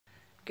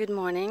Good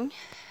morning.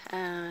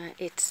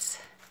 It's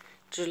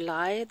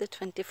July the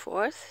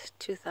 24th,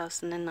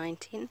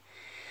 2019,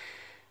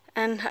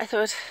 and I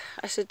thought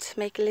I should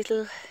make a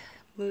little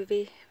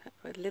movie,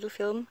 a little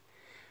film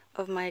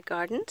of my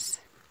gardens.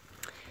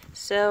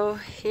 So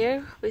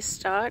here we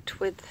start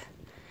with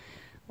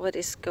what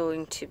is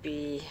going to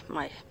be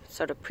my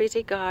sort of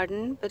pretty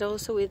garden, but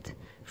also with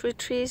fruit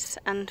trees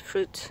and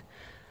fruit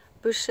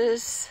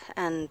bushes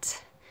and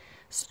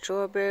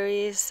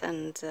strawberries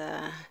and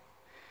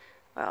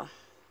well,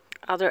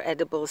 other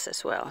edibles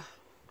as well.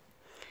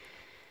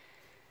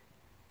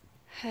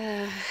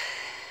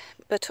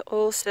 But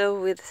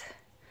also with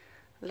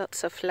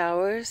lots of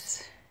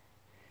flowers,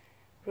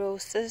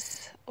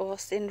 roses,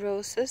 Austin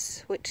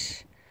roses,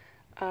 which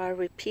are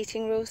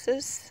repeating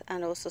roses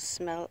and also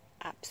smell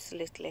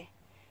absolutely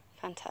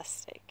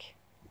fantastic.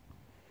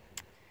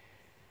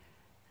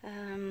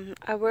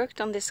 I worked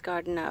on this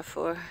garden now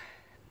for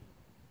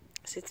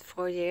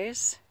 4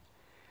 years,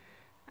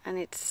 and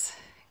it's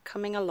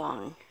coming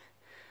along,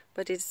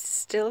 but it's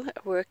still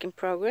a work in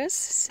progress,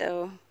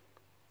 so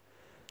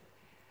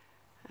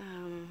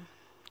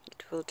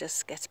it will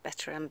just get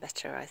better and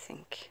better, I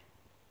think.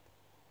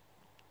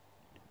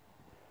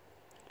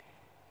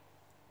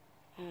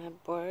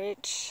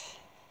 Borage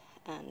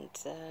and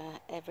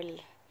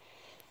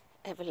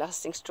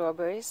everlasting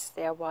strawberries.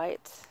 They are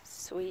white,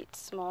 sweet,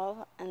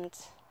 small, and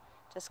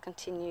just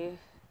continue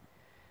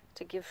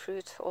to give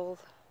fruit all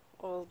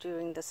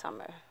during the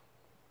summer.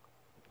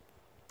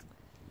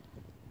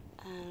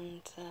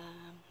 And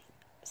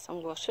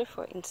some water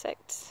for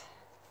insects.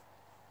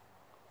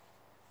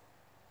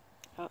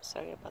 Oh,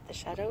 sorry about the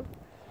shadow.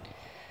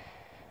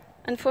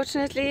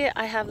 Unfortunately,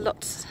 I have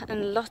lots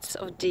and lots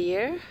of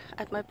deer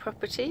at my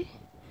property.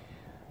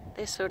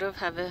 They sort of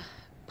have a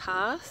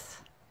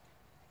path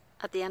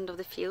at the end of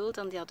the field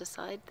on the other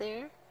side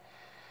there.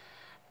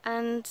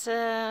 And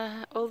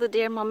all the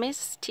deer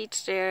mummies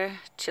teach their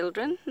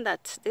children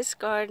that this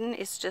garden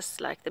is just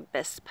like the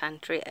best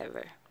pantry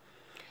ever.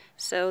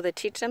 So they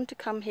teach them to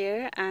come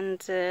here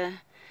and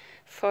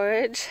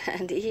forage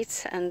and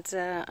eat, and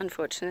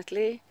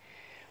unfortunately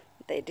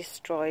they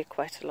destroy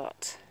quite a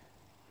lot.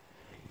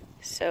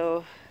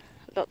 So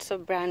lots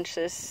of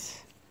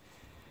branches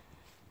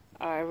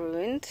are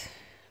ruined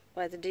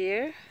by the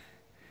deer,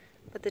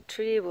 but the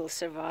tree will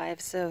survive,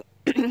 so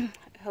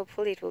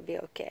hopefully it will be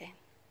okay.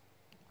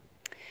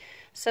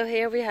 So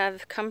here we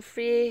have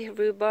comfrey,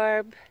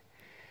 rhubarb,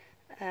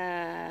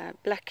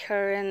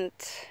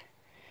 blackcurrant,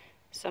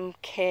 some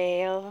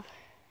kale,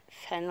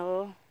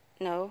 fennel,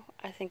 no,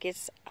 I think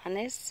it's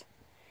anise,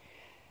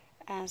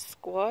 and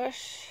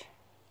squash,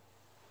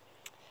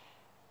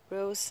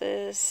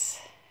 roses,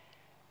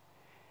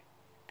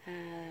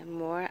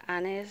 more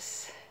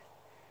anise.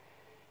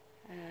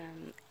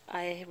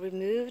 I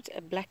removed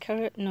a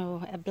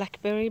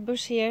blackberry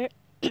bush here,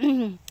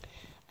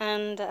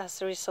 and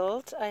as a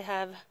result I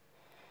have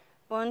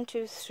 1,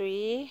 2,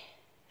 3,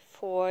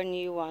 4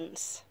 new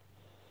ones.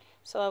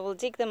 So I will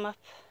dig them up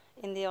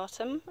in the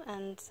autumn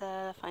and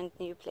find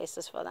new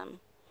places for them,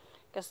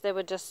 because they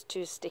were just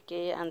too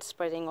sticky and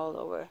spreading all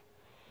over,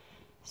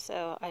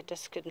 so I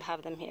just couldn't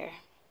have them here.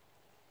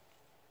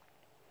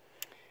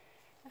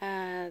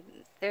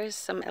 There's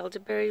some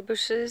elderberry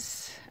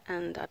bushes,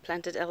 and I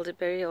planted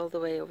elderberry all the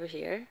way over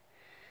here.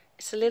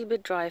 It's a little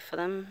bit dry for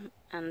them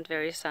and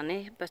very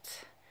sunny,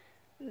 but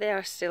they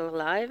are still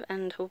alive,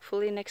 and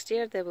hopefully next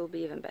year they will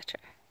be even better.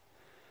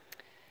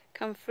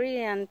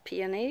 Comfrey and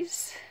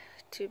peonies,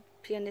 2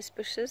 peonies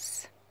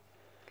bushes.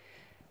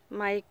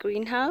 My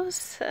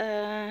greenhouse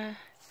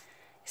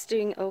is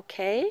doing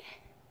okay.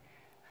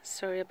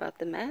 Sorry about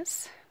the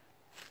mess.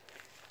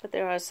 But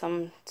there are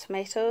some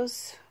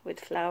tomatoes with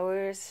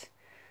flowers,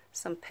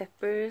 some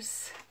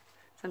peppers,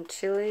 some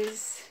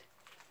chilies.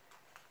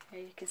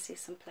 Here you can see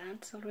some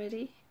plants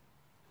already.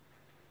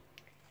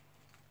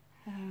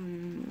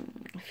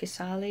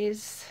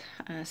 Physalis,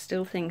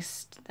 still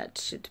things that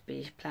should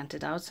be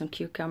planted out. Some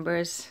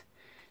cucumbers,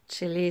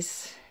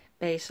 chilies,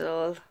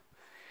 basil,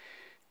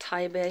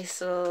 Thai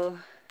basil,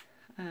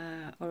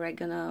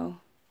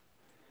 oregano.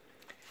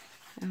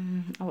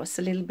 I was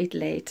a little bit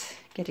late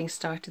getting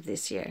started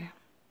this year.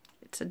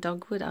 It's a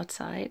dogwood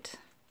outside.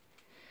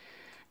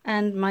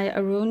 And my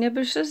aronia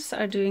bushes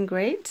are doing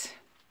great.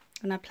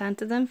 And I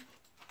planted them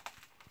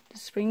the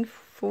spring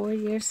 4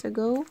 years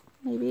ago,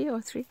 maybe,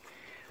 or 3.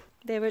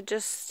 They were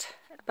just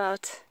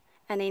about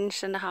 1.5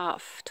 inches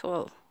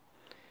tall.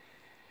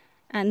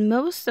 And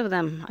most of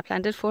them, I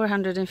planted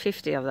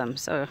 450 of them,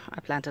 so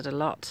I planted a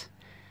lot.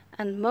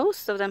 And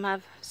most of them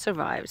have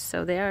survived,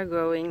 so they are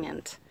growing,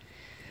 and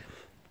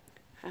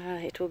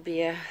it will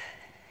be a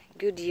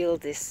good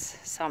yield this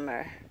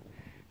summer.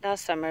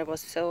 Last summer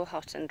was so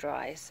hot and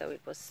dry, so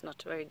it was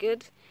not very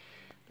good.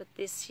 But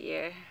this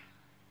year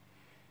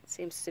it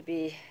seems to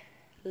be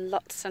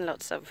lots and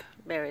lots of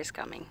berries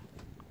coming.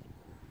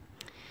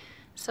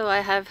 So I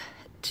have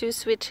 2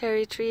 sweet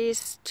cherry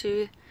trees,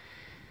 2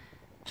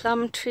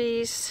 plum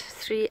trees,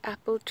 3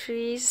 apple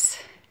trees,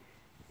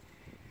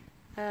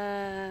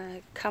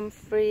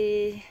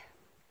 comfrey,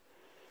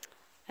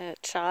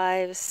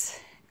 chives,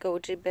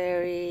 goji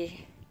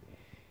berry,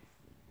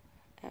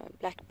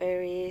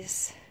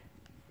 blackberries,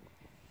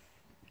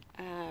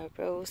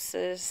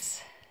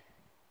 roses,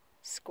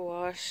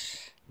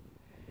 squash,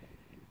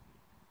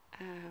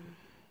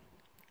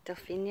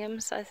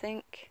 delphiniums, I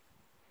think,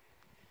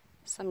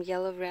 some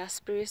yellow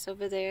raspberries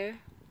over there.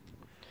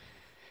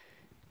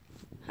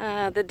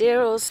 The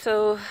deer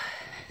also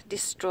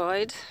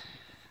destroyed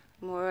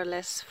more or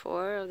less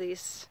 4 of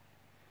these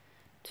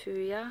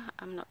tuya.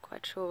 I'm not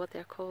quite sure what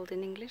they're called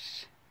in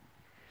English.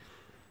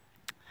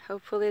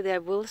 Hopefully they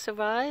will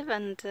survive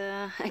and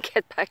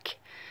get back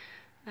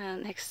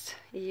next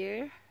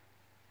year.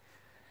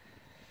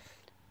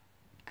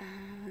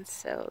 And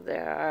so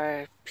there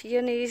are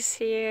peonies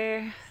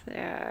here,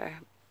 there are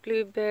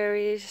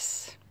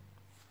blueberries,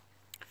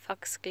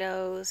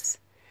 foxgloves,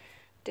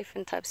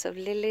 different types of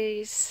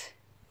lilies.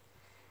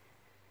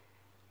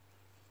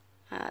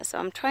 So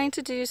I'm trying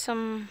to do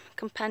some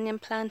companion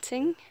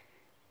planting,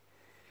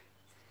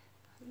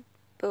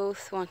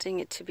 both wanting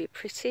it to be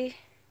pretty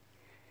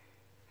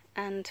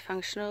and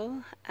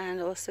functional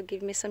and also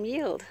give me some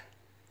yield.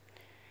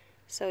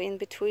 So in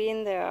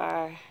between there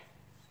are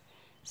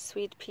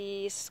sweet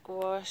peas,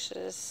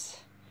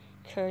 squashes,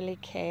 curly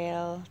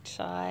kale,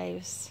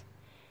 chives,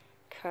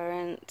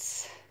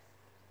 currants,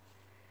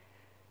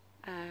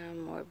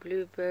 more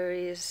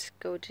blueberries,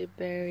 goji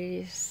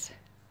berries.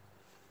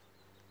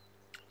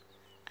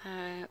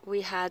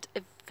 We had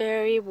a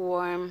very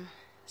warm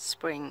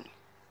spring,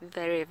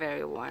 very,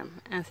 very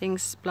warm, and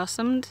things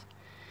blossomed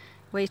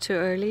way too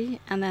early,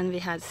 and then we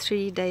had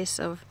 3 days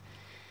of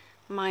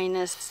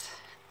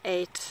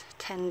 -8,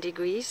 10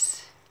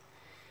 degrees.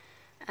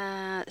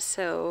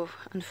 So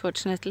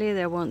unfortunately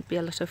there won't be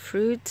a lot of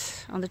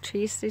fruit on the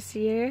trees this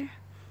year,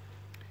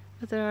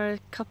 but there are a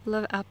couple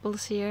of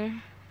apples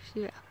here, a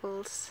few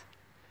apples,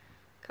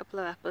 a couple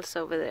of apples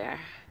over there,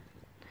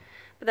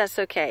 but that's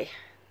okay.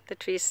 The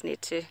trees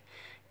need to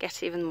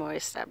get even more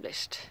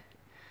established.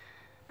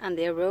 And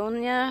the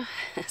aronia,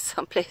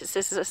 some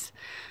places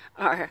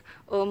are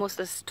almost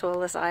as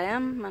tall as I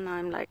am, and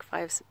I'm like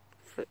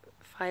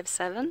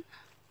 5'7".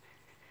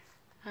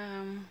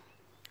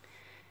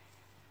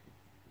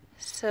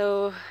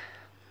 So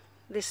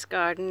this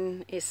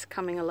garden is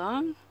coming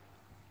along,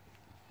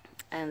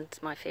 and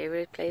my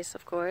favorite place,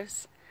 of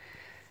course,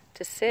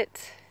 to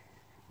sit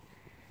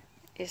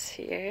is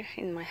here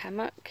in my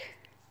hammock,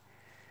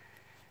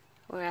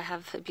 where I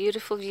have a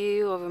beautiful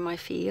view over my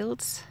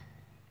fields.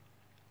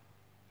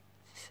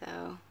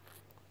 So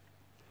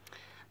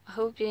I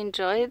hope you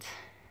enjoyed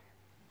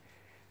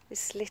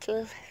this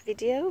little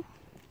video,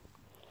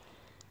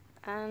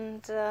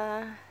 and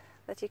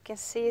that you can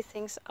see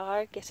things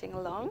are getting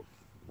along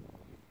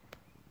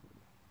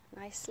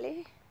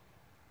nicely.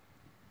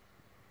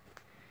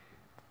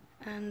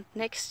 And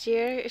next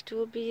year it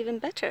will be even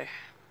better.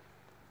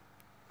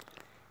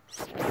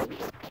 So,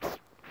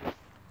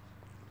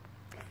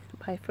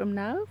 bye from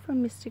now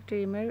from Mystic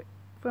Dreamer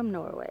from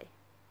Norway.